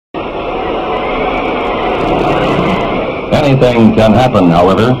Anything can happen,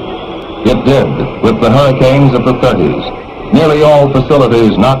 however. It did with the hurricanes of the 30s. Nearly all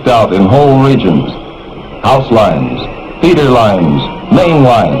facilities knocked out in whole regions. House lines, feeder lines, main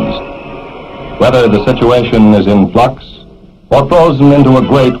lines. Whether the situation is in flux or frozen into a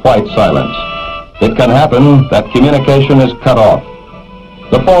great white silence, it can happen that communication is cut off.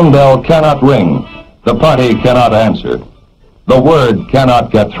 The phone bell cannot ring. The party cannot answer. The word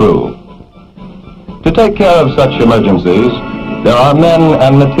cannot get through. To take care of such emergencies, there are men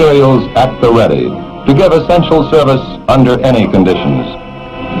and materials at the ready to give essential service under any conditions.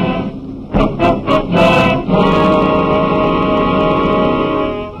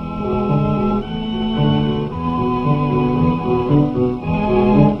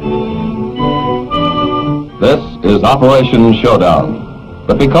 This is Operation Showdown.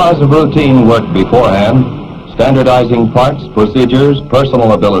 But because of routine work beforehand, standardizing parts, procedures,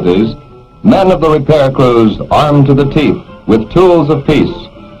 personal abilities, men of the repair crews armed to the teeth with tools of peace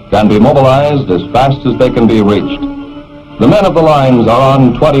can be mobilized as fast as they can be reached. The men of the lines are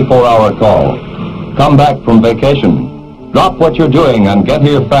on 24-hour call. Come back from vacation. Drop what you're doing and get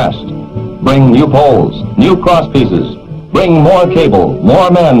here fast. Bring new poles, new cross pieces. Bring more cable, more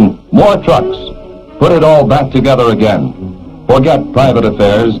men, more trucks. Put it all back together again. Forget private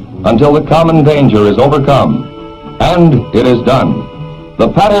affairs until the common danger is overcome. And it is done.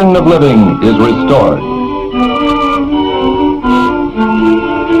 The pattern of living is restored.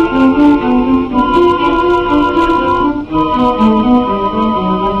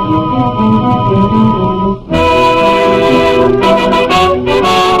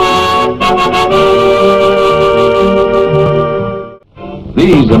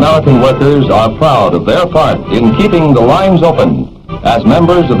 These American workers are proud of their part in keeping the lines open as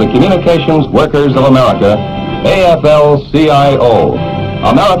members of the Communications Workers of America, AFL-CIO,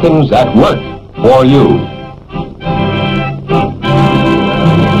 Americans at Work for You.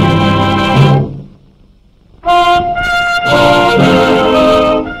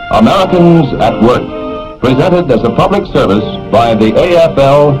 Americans at Work, presented as a public service by the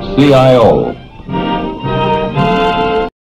AFL-CIO.